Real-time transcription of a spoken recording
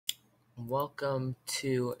Welcome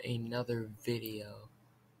to another video.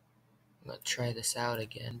 I'm gonna try this out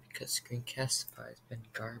again because Screencastify has been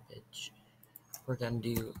garbage. We're gonna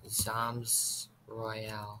do Zombs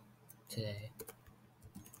Royale today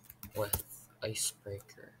with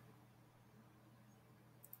IceBreaker.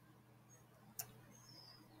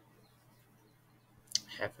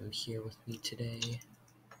 Have him here with me today.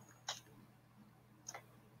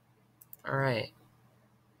 Alright.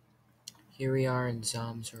 Here we are in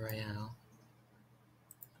Zombs Royale.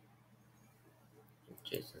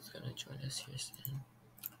 Jason's gonna join us here soon.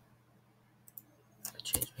 I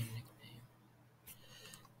changed my nickname.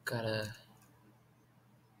 Gotta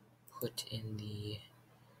put in the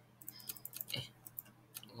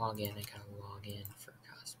login. I gotta log in for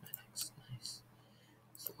cosmetics. Nice.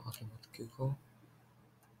 Let's log in with Google.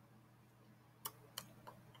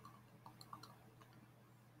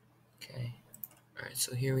 Okay. Alright,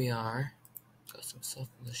 so here we are. Got some stuff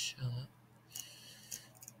in the shop.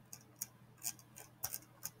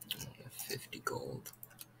 I have 50 gold.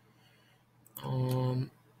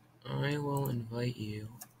 I will invite you.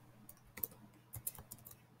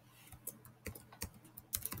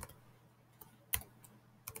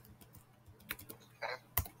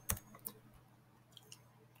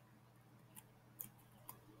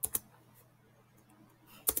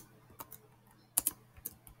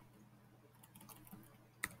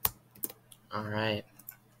 Alright.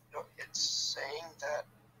 No, it's saying that.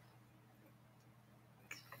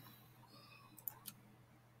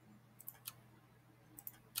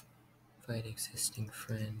 Invite existing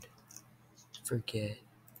friend. Forget.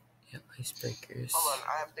 Yep, IceBreakers. Hold on,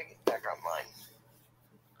 I have to get back online.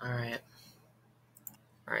 Alright.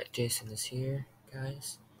 Alright, Jason is here,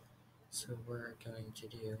 guys. So we're going to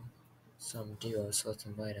do some duos, so let's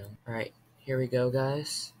invite him. Alright, here we go,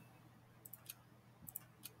 guys.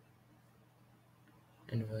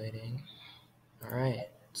 Inviting. Alright,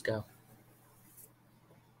 let's go.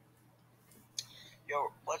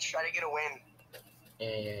 Yo, let's try to get a win.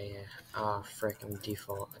 Yeah. Oh, frick, I'm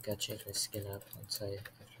default. I gotta change my skin up once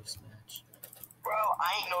after this match. Bro,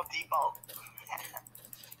 I ain't no default.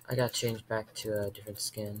 I gotta change back to a different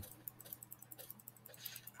skin.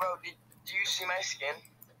 Bro, do you see my skin?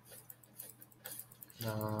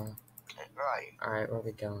 No. Right. Alright, where are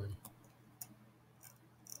we going?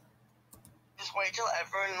 Just wait till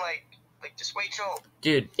everyone, just wait till...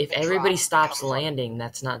 Dude, if the everybody drop stops comes up. landing,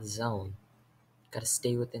 that's not zone. Gotta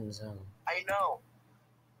stay within zone. I know.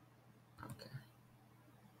 Okay.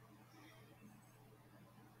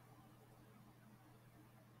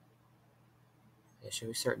 Yeah, should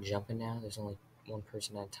we start jumping now? There's only one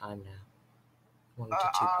person at a time now. 1 to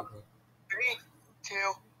 2 people. 3, 2,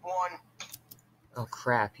 1. Oh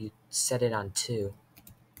crap, you set it on 2.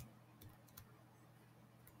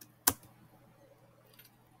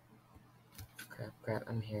 Crap,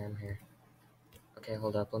 I'm here. Okay,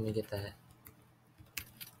 hold up, let me get that.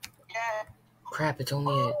 Yeah. Crap, it's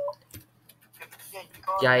only a...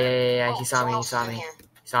 Yeah, Yeah, Oh, he saw me. someone else is in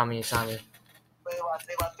here. They left,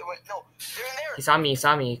 they went. No, they're in there. He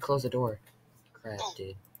saw me, he closed the door. Crap,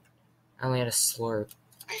 dude. I only had a slurp.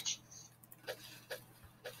 Bitch.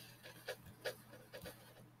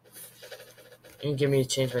 You can give me a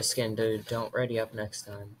change my skin, dude. Don't ready up next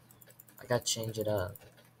time. I gotta change it up.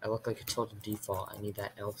 I look like a total default. I need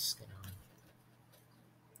that elf skin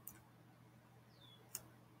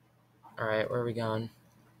on. Alright, where are we going?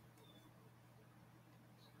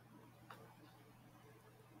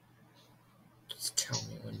 Just tell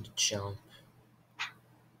me when to jump.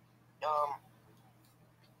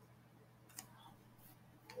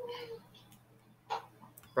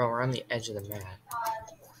 Bro, we're on the edge of the map.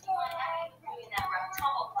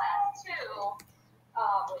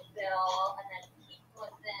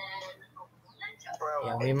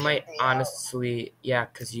 Yeah, we might honestly... Yeah,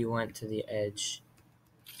 because you went to the edge.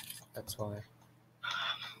 That's why.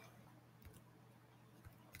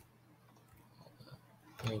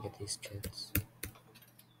 Let me get these kids.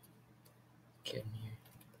 Kid in here.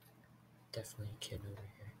 Definitely a kid over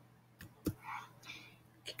here.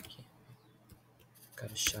 Kid can't be.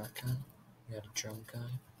 Got a shotgun. We got a drum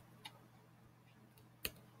gun.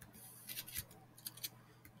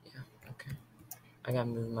 Yeah, okay. I gotta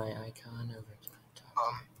move my icon over to the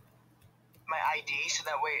top. My ID, so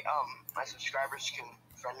that way, my subscribers can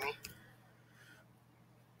friend me.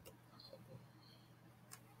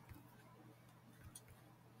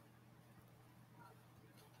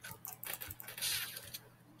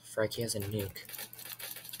 Frick, he has a nuke.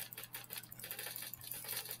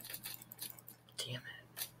 Damn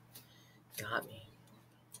it. Got me.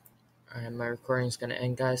 Alright, my recording's gonna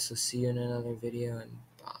end, guys, so see you in another video, and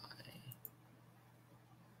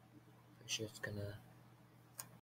just gonna